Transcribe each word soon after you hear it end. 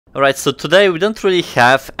Alright, so today we don't really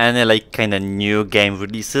have any like kind of new game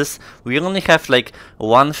releases. We only have like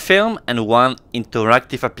one film and one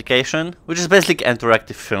interactive application, which is basically an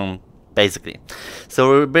interactive film, basically. So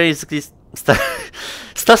we're basically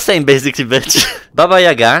stop saying basically, bitch. Baba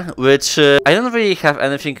Yaga, which I don't really have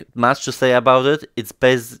anything much to say about it. It's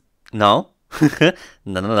no,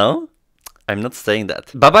 no. I'm not saying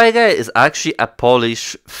that. Baba Yaga is actually a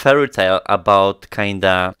Polish fairy tale about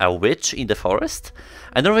kinda a witch in the forest.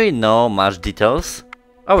 I don't really know much details.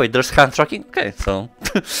 Oh wait, there's hand tracking? Okay, so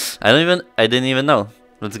I didn't even know.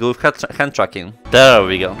 Let's go with hand tracking. There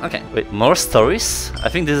we go. Okay, wait, more stories? I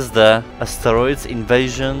think this is the asteroids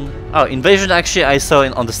invasion. Oh, invasion actually I saw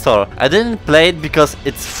it on the store. I didn't play it because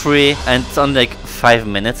it's free and it's on like 5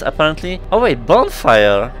 minutes apparently. Oh wait,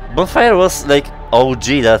 Bonfire. Bonfire was like OG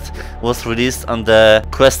that was released on the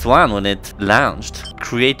Quest 1 when it launched.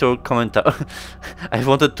 Creator commentar. I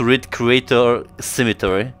wanted to read Creator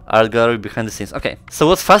Cemetery. Art gallery behind the scenes. Okay, so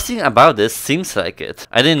what's fascinating about this seems like it.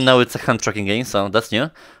 I didn't know it's a hand tracking game, so that's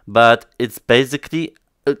new. But it's basically...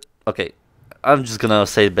 okay, I'm just gonna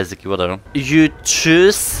say basically whatever. You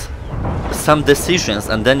choose some decisions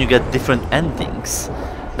and then you get different endings.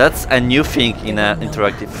 That's a new thing in an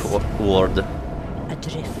interactive world.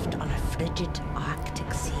 Adrift on a frigid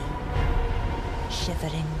Arctic sea,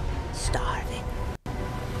 shivering, starving,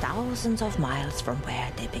 thousands of miles from where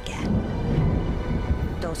they began.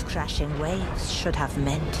 Those crashing waves should have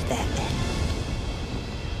meant their end.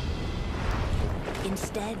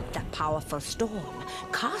 Instead, the powerful storm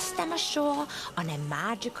cast them ashore on a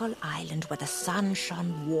magical island where the sun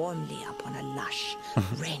shone warmly upon a lush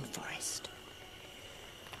rainforest.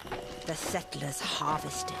 The settlers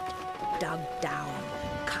harvested, dug down,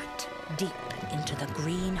 cut deep into the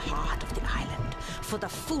green heart of the island, for the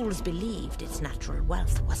fools believed its natural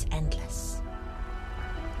wealth was endless.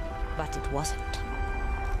 But it wasn't.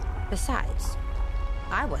 Besides,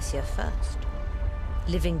 I was here first,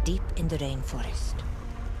 living deep in the rainforest.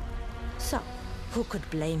 So, who could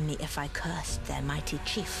blame me if I cursed their mighty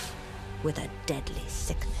chief with a deadly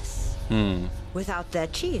sickness? Without their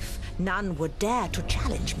chief, none would dare to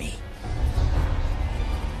challenge me.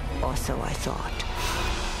 Or so I thought.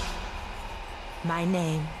 My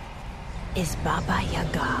name is Baba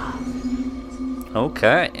Yaga.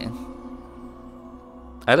 Okay.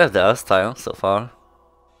 I love the art style so far.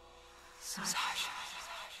 Sasha,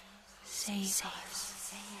 save us.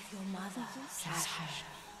 Save your mother. Sasha.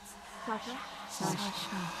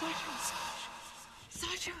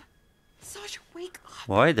 Sasha, wake up.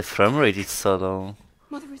 Why the frame rate is so low?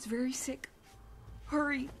 Mother is very sick.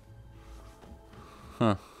 Hurry.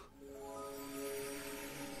 Huh.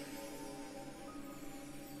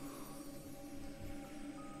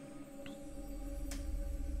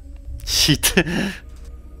 Shit.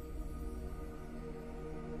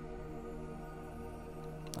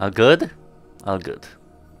 All good? All good.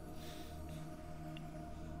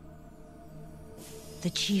 The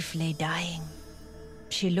chief lay dying.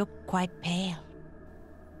 She looked quite pale.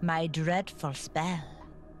 My dreadful spell,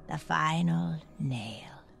 the final nail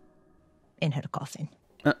in her coffin.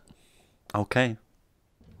 Okay.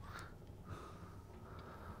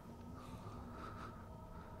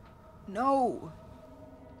 No.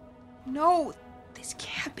 No, this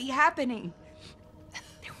can't be happening.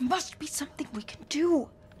 There must be something we can do.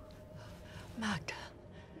 Magda,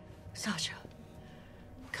 Sasha,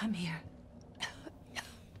 come here.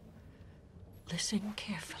 Listen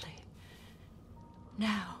carefully.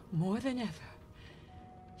 Now, more than ever,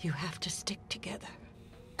 you have to stick together.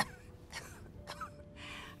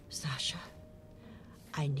 Sasha,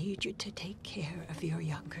 I need you to take care of your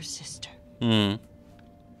younger sister.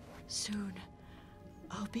 Soon,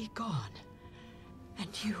 I'll be gone. And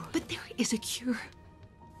you... But there is a cure.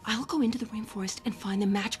 I'll go into the rainforest and find the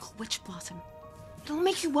magical witch blossom. It'll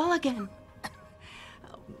make you well again.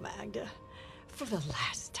 Oh, Magda, for the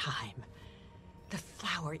last time. The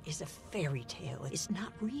flower is a fairy tale. It's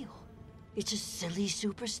not real. It's a silly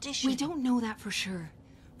superstition. We don't know that for sure.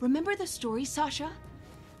 Remember the story, Sasha?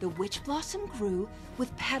 The witch blossom grew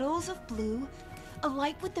with petals of blue,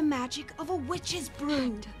 alight with the magic of a witch's brew.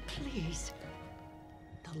 Magda, please.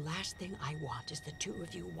 The last thing I want is the two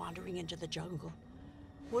of you wandering into the jungle.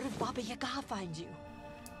 What if Baba Yaga finds you?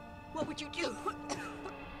 What would you do?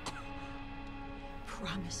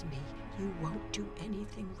 Promise me you won't do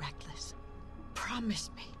anything reckless. Promise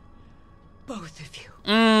me. Both of you.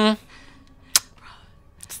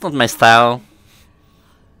 It's not my style.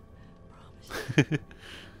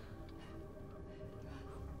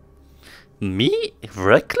 Me?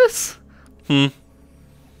 Reckless?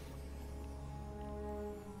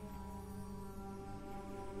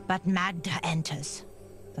 But Magda enters,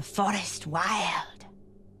 the forest wild.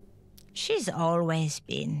 She's always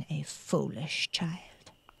been a foolish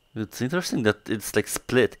child. It's interesting that it's like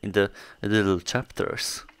split into little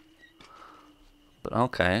chapters. But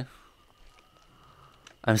okay.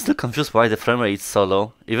 I'm still confused why the frame rate is so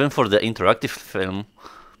low, even for the interactive film.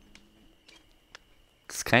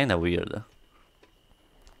 It's kinda weird.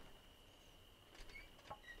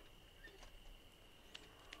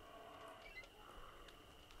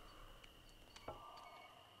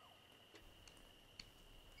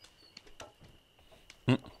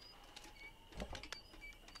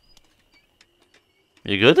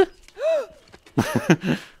 You good?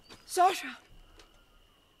 Sasha!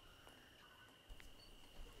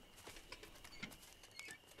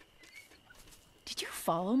 Did you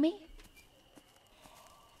follow me?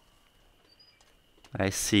 I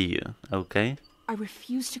see you, okay? I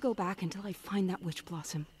refuse to go back until I find that witch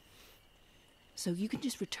blossom. So you can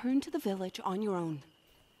just return to the village on your own.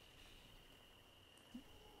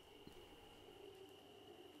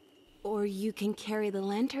 Or you can carry the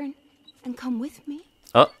lantern and come with me.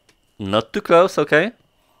 Oh, not too close, okay?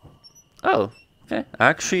 Oh, okay,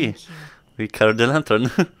 actually, we carried the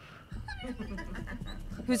lantern.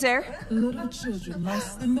 Who's there? Little children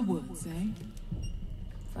lost in the woods, eh?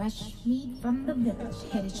 Fresh meat from the village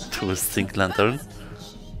headed straight Twisting lantern.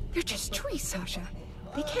 They're just trees, Sasha.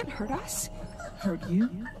 They can't hurt us. Hurt you?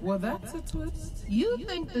 Well, that's a twist. You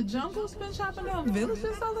think the jungle's been chopping down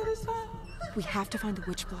villages all of this time? We have to find the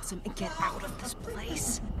witch blossom and get out of this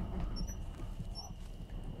place.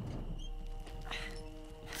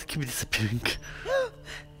 Keep disappearing.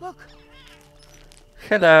 Look.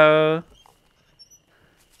 Hello.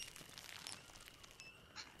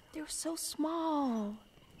 They're so small.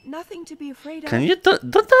 Nothing to be afraid of. Can you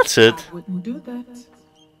don't touch it? I wouldn't do that.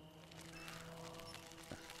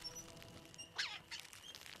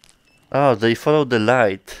 Oh, they follow the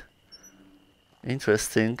light.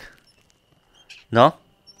 Interesting. No?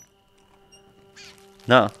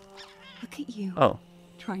 No. Look at you. Oh.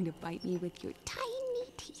 Trying to bite me with your tiny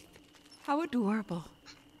teeth. How adorable.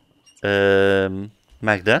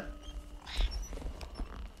 Magda?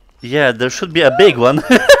 Yeah, there should be a big one.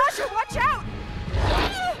 Sasha, watch out!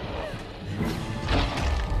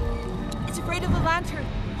 It's afraid of the lantern.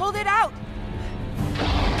 Hold it out.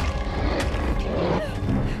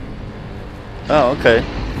 Oh, okay.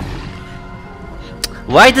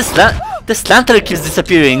 Why this lantern keeps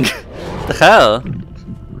disappearing? The hell?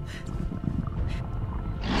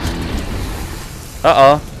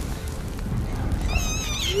 Uh-oh.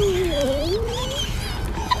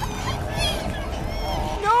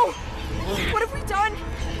 No! What have we done?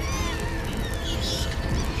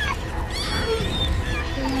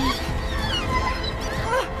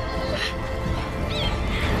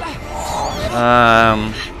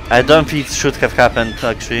 I don't think it should have happened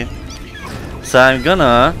actually. So I'm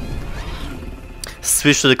gonna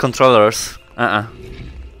switch to the controllers. I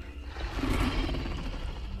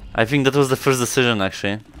think that was the first decision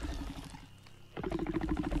actually.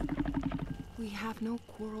 We have no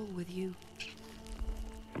quarrel with you.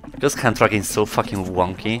 Because hand tracking is so fucking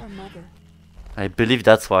wonky. Our mother. I believe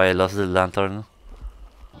that's why I lost the lantern.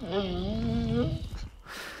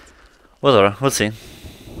 Whatever, we'll see.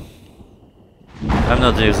 I'm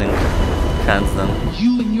not using hands then.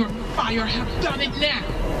 You and your fire have done it now.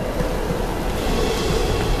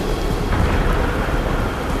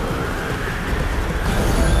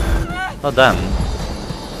 Oh damn.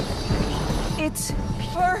 It's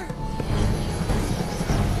her.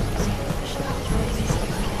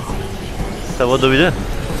 So what do we do?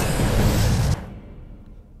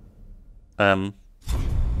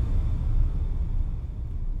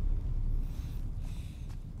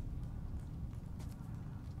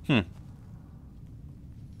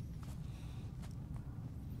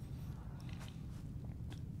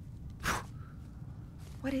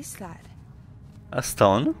 What is that? A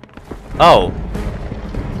stone? Oh!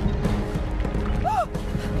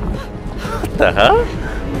 What the hell?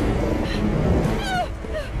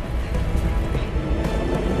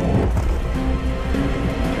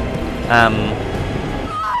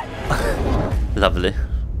 Lovely.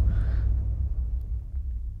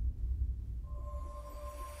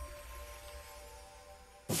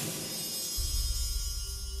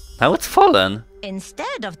 Now it's fallen.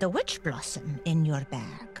 Instead of the witch blossom in your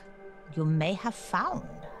bag, you may have found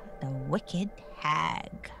the wicked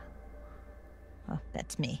hag. Oh,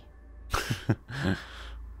 that's me.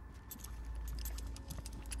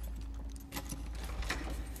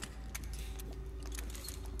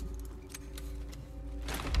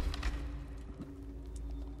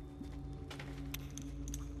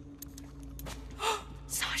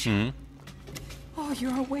 Sasha. Hmm? Oh, Oh,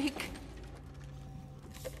 you're awake.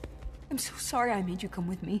 I'm so sorry I made you come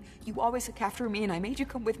with me. You always look after me, and I made you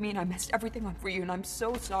come with me, and I messed everything up for you, and I'm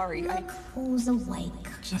so sorry. Look who's awake.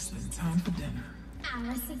 Just in time for dinner.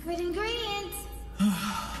 Our secret ingredient.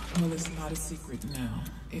 Well, it's not a secret now,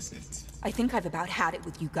 is it? I think I've about had it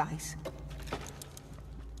with you guys.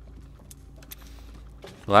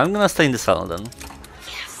 Well, I'm gonna stay in the salon then.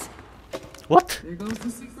 Yes. What? There goes the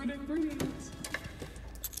secret ingredient.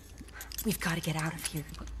 We've got to get out of here.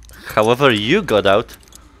 However, you got out.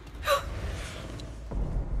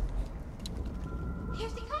 Here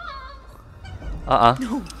she comes.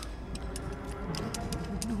 No.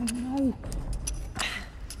 No.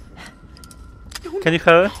 Can you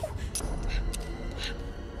hear her?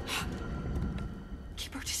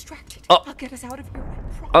 Keep her distracted. Oh. I'll get us out of here.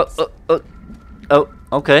 I promise. Oh,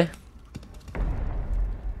 okay.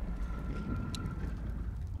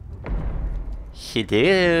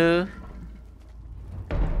 Hello.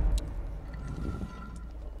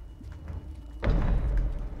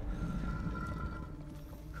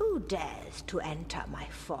 Who dares to enter my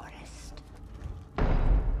forest?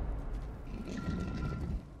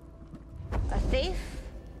 A thief,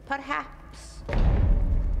 perhaps?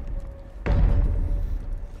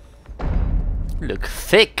 Look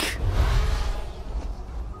thick.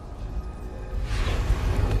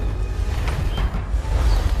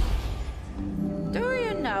 Do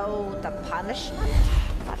you know the punishment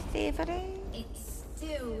for thievery? It's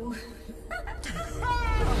stew.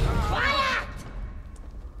 Quiet!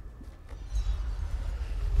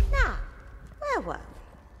 Now, where were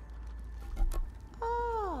we?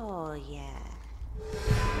 Oh, yeah.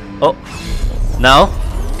 Oh, now?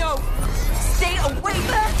 No! Stay away!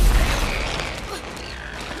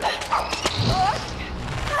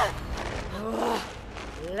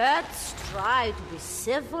 Let's try to be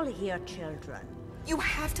civil here, children. You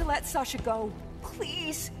have to let Sasha go.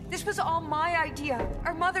 Please. This was all my idea.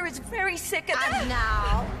 Our mother is very sick And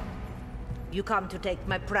now, you come to take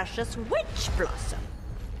my precious witch blossom.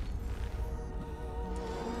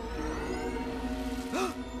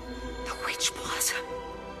 The witch blossom.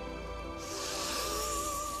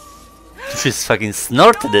 She's fucking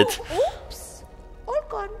snorted it. Oops. All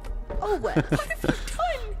gone. Oh well. What have you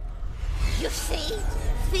done? You see,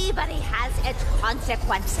 thievery has its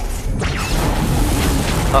consequences.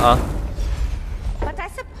 But I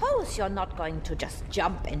suppose you're not going to just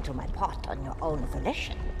jump into my pot on your own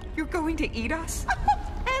volition. You're going to eat us?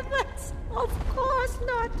 Heavens! Of course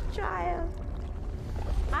not, child.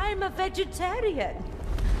 I'm a vegetarian.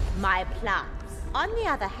 My plants, on the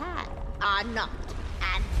other hand, are not.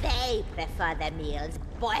 And they prefer their meals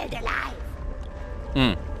boiled alive.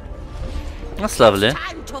 That's lovely.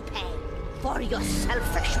 Time to pay for your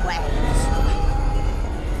selfish ways.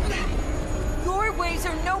 Your ways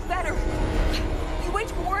are no better. You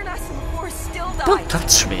waged war on us and the forest still died. Don't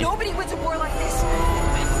touch me. Nobody wins a war like this.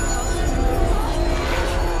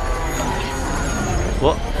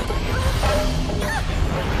 What?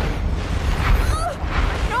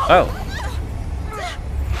 Oh.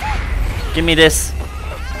 Give me this.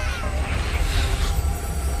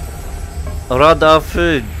 Rod of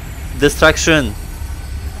distraction.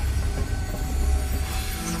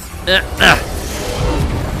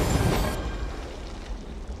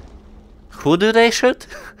 Who do they shoot?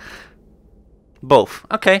 Both.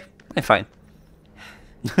 Okay, I'm fine.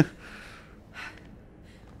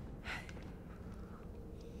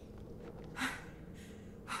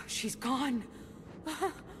 She's gone.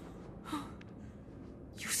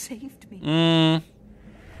 You saved me.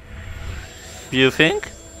 You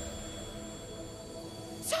think?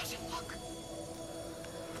 Sasha, look.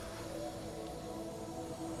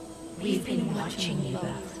 We've been watching you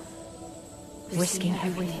both, risking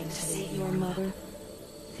everything to save your mother,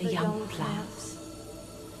 the young plants,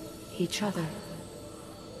 each other.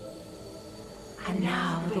 And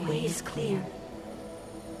now the way is clear.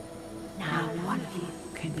 Now one of you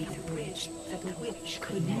can be the bridge that the witch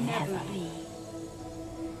could never be.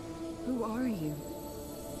 Who are you?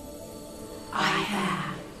 I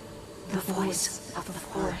am the voice of the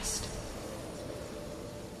forest.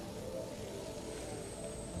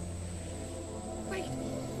 Wait,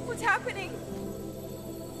 what's happening?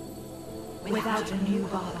 Without a new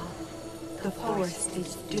Baba, the forest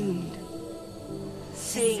is doomed.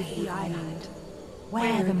 Save the island.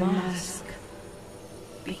 Wear the mask.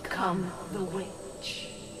 Become the witch.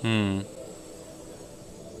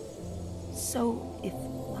 So, if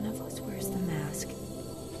one of us wears the mask,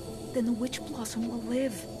 then the witch blossom will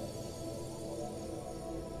live.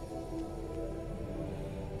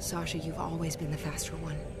 Sasha, you've always been the faster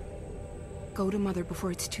one. Go to Mother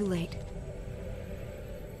before it's too late.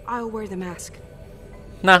 I'll wear the mask.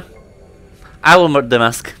 No. I will murder the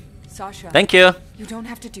mask. Sasha, Thank you. you don't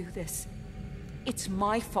have to do this. It's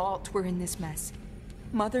my fault we're in this mess.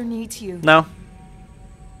 Mother needs you. No.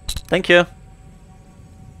 Thank you.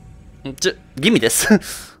 Give me this.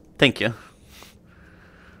 Thank you.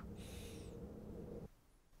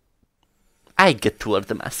 I get to wear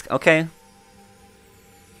the mask, okay?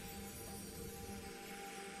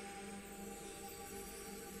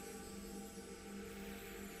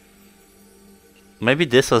 Maybe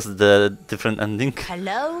this was the different ending.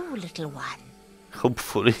 Hello, little one.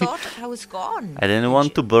 Hopefully. Thought I was gone. I didn't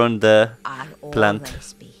want to burn the I'll plant.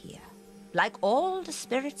 always be here, like all the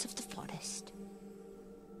spirits of the forest.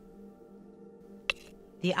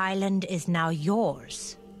 The island is now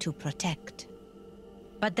yours to protect.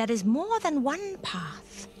 But there is more than one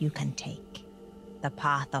path you can take. The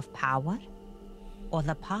path of power, or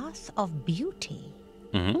the path of beauty.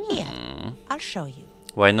 Here, I'll show you.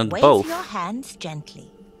 Why not Wave both? your hands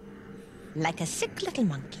gently, like a sick little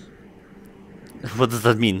monkey. What does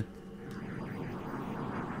that mean?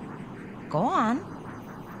 Go on.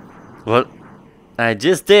 Well, I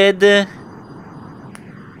just did.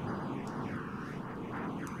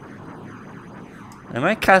 Am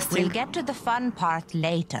I casting? We'll get to the fun part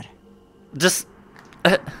later. Just.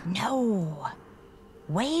 No.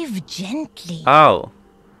 Wave gently. Oh.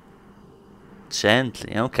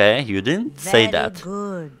 Gently. Okay, you didn't say that.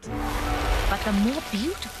 Very good. But the more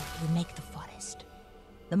beautiful you make the forest,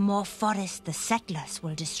 the more forest the settlers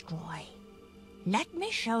will destroy. Let me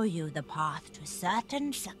show you the path to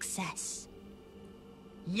certain success.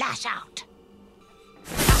 Lash out.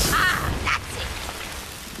 Aha! That's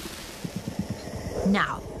it.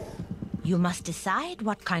 Now, you must decide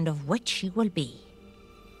what kind of witch you will be.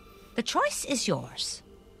 The choice is yours.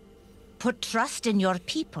 Put trust in your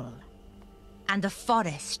people, and the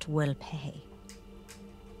forest will pay.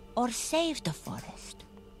 Or save the forest,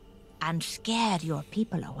 and scare your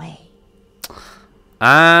people away.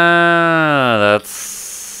 Ah,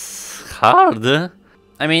 that's hard.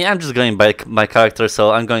 I mean, I'm just going by my character,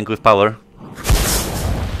 so I'm going with power.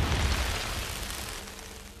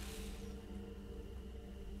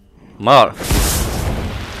 More.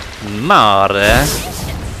 More.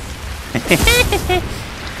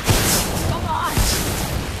 Come on!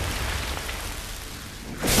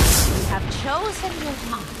 You have chosen your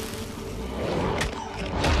path.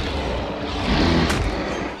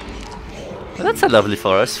 That's a lovely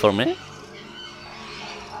forest for me.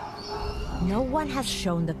 No one has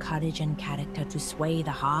shown the courage and character to sway the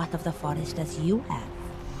heart of the forest as you have.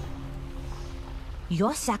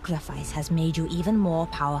 Your sacrifice has made you even more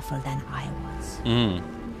powerful than I was.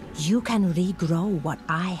 You can regrow what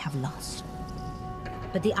I have lost.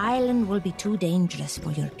 But the island will be too dangerous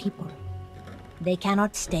for your people. They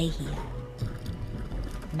cannot stay here.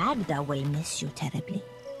 Magda will miss you terribly.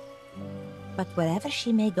 But wherever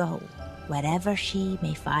she may go, wherever she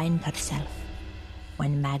may find herself,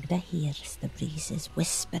 when Magda hears the breezes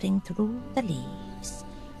whispering through the leaves,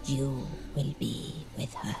 you will be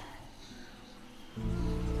with her.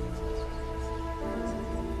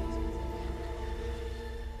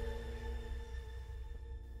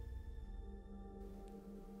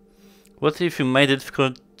 What if you made a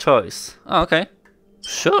difficult choice? Oh, okay.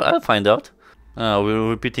 Sure, I'll find out. We're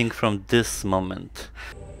repeating from this moment.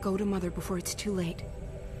 Go to Mother before it's too late.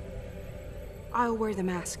 I'll wear the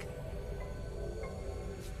mask.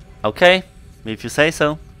 Okay, if you say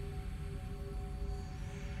so.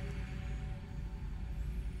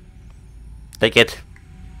 Take it.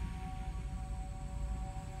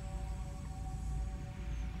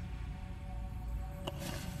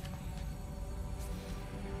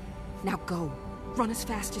 Now go. Run as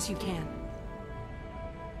fast as you can.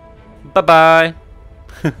 Bye-bye.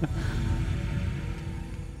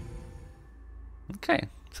 Okay,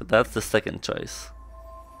 so that's the second choice.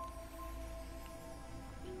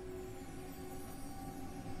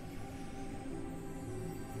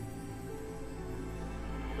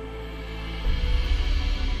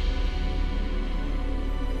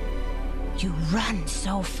 You run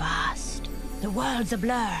so fast. The world's a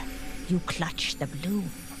blur. You clutch the bloom,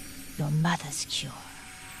 your mother's cure.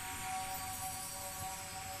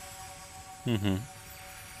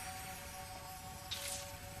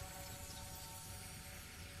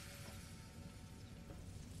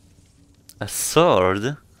 A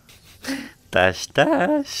sword? Dash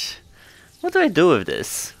dash. What do I do with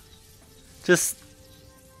this? Just...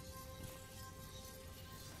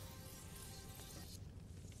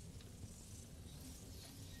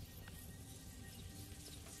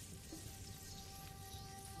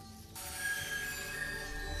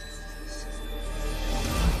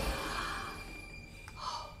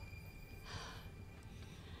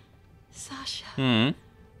 Sasha, Hmm.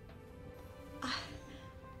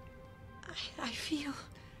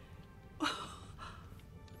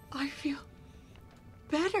 I feel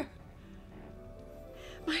better.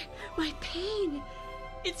 My pain,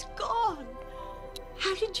 it's gone.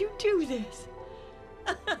 How did you do this?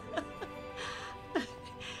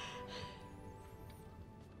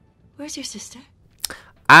 Where's your sister?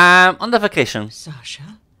 On the vacation.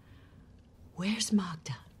 Sasha, where's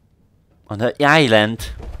Magda? On the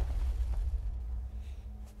island.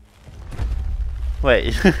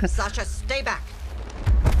 Wait. Sasha, stay back.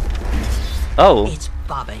 Oh. It's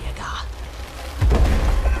Baba Yaga.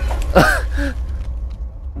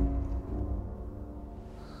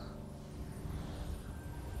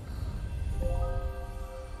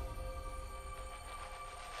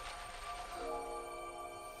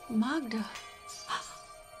 Magda.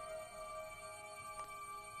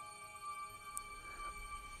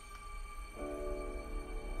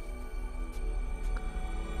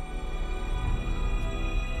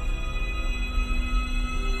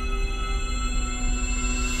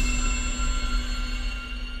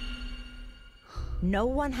 No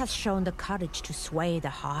one has shown the courage to sway the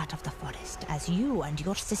heart of the forest as you and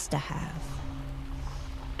your sister have.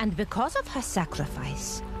 And because of her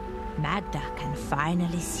sacrifice, Magda can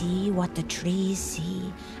finally see what the trees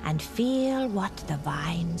see and feel what the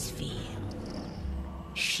vines feel.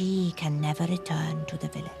 She can never return to the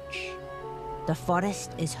village. The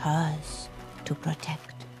forest is hers to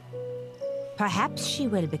protect. Perhaps she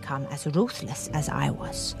will become as ruthless as I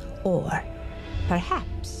was, or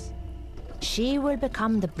perhaps she will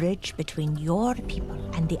become the bridge between your people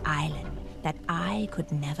and the island that I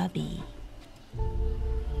could never be.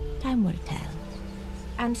 Time will tell.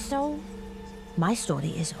 And so, my story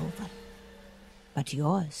is over. But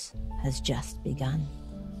yours has just begun.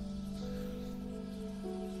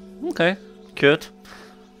 Okay, good.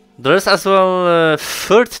 There's as well a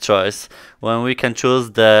third choice when we can choose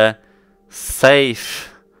the safe.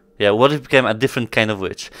 Yeah, what if became a different kind of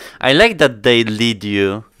witch? I like that they lead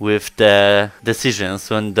you with the decisions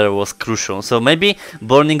when there was crucial. So maybe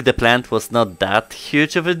burning the plant was not that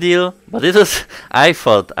huge of a deal, but it was. I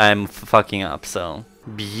thought I'm fucking up. So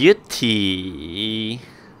beauty.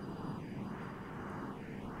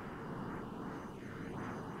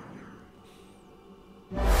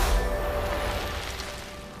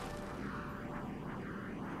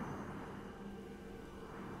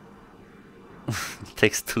 It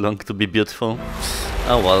takes too long to be beautiful.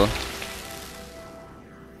 Oh well.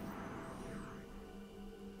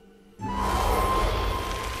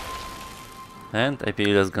 And I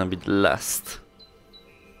believe that's gonna be the last.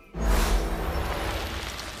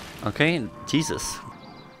 Okay, Jesus.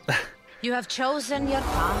 You have chosen your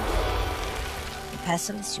path. The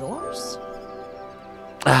pestle is yours.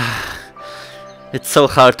 It's so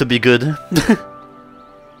hard to be good.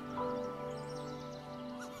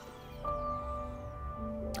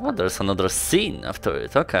 Oh, there's another scene after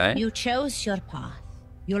it, okay. You chose your path.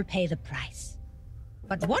 You'll pay the price.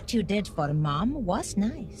 But what you did for Mom was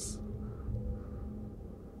nice.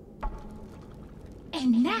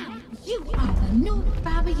 And now you are the new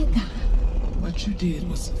Baba Yaga. What you did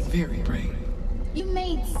was very brave. You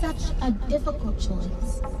made such a difficult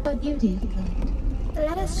choice, but you did good.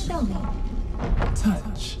 Let us show you.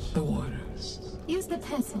 Touch the waters. Use the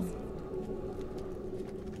pestle.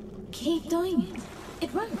 Keep doing it.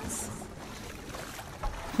 It works.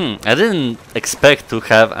 I didn't expect to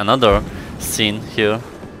have another scene here.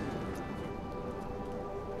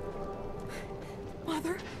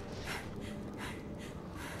 Mother?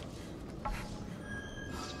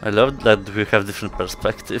 I love that we have different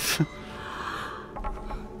perspective.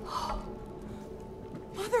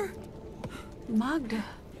 Mother? Magda.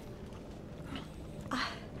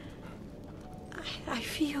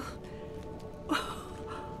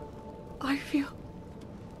 I feel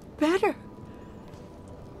better.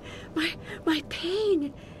 My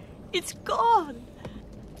pain, it's gone.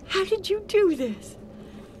 How did you do this?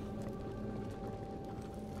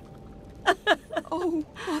 Oh,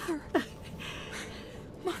 Mother.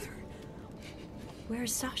 Mother.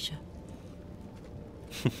 Where's Sasha?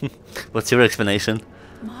 What's your explanation?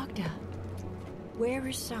 Magda. Where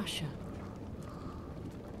is Sasha?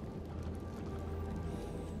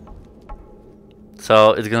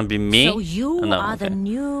 So it's gonna be me? So you No, are the okay.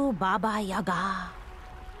 new Baba Yaga.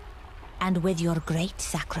 And with your great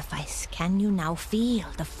sacrifice, can you now feel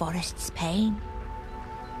the forest's pain?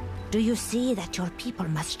 Do you see that your people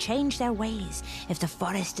must change their ways if the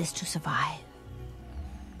forest is to survive?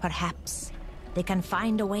 Perhaps they can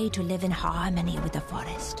find a way to live in harmony with the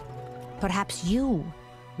forest. Perhaps you,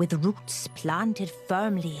 with roots planted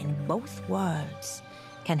firmly in both worlds,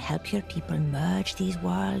 can help your people merge these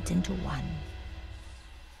worlds into one.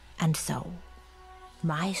 And so,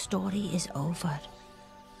 my story is over,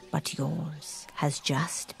 but yours has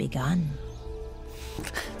just begun.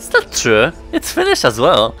 It's not true. It's finished as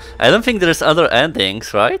well. I don't think there's other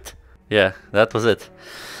endings, right? Yeah, that was it.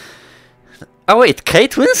 Oh wait,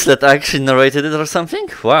 Kate Winslet actually narrated it or something?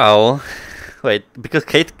 Wow. Wait, because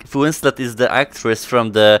Kate Winslet is the actress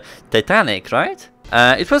from the Titanic, right?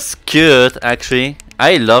 It was cute, actually.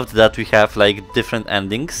 I loved that we have like different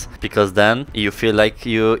endings, because then you feel like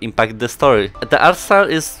you impact the story. The art style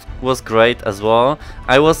was great as well.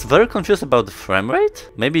 I was very confused about the frame rate.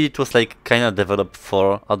 Maybe it was like kind of developed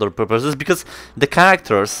for other purposes, because the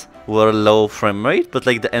characters were low frame rate, but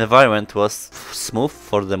like the environment was smooth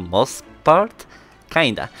for the most part.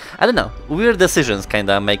 Kinda. I don't know. Weird decisions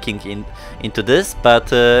kinda making into this, but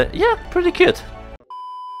yeah, pretty cute.